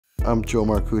I'm Joe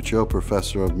Marcuccio,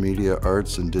 Professor of Media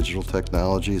Arts and Digital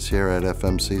Technologies here at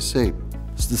FMCC.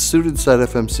 The students at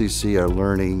FMCC are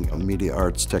learning media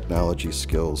arts technology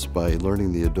skills by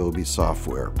learning the Adobe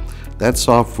software. That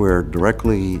software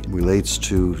directly relates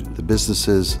to the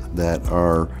businesses that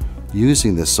are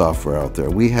using this software out there.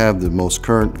 We have the most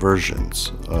current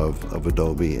versions of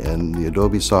Adobe, and the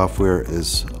Adobe software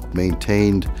is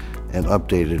maintained and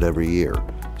updated every year.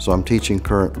 So I'm teaching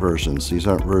current versions. These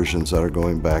aren't versions that are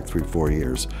going back 3-4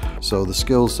 years. So the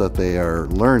skills that they are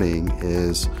learning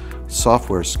is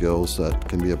software skills that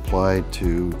can be applied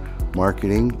to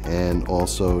marketing and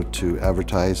also to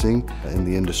advertising in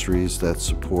the industries that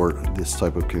support this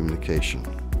type of communication.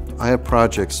 I have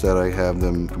projects that I have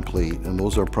them complete, and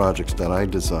those are projects that I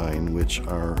design which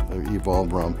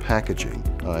evolve around packaging.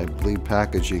 I believe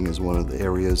packaging is one of the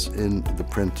areas in the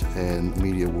print and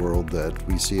media world that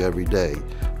we see every day.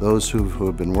 Those who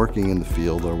have been working in the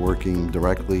field are working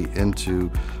directly into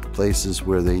places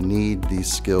where they need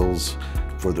these skills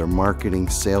for their marketing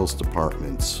sales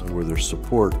departments, where their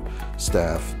support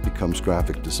staff becomes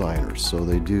graphic designers. So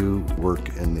they do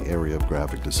work in the area of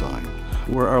graphic design.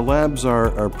 Where our labs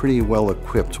are pretty well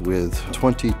equipped with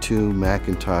 22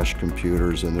 Macintosh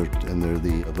computers, and they're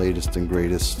the latest and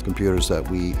greatest computers that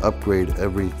we upgrade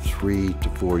every 3 to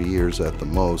 4 years at the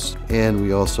most. And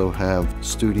we also have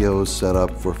studios set up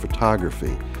for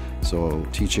photography. So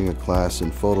teaching a class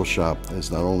in Photoshop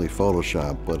is not only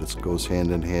Photoshop, but it goes hand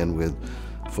in hand with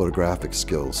photographic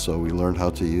skills. So we learned how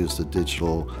to use the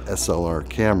digital SLR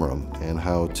camera and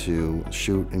how to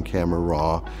shoot in camera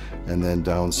raw and then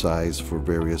downsize for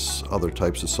various other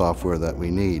types of software that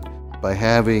we need. By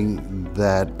having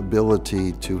that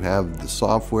ability to have the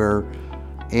software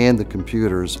and the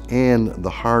computers and the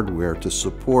hardware to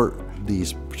support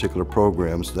these particular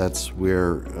programs, that's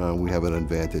where we have an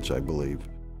advantage, I believe.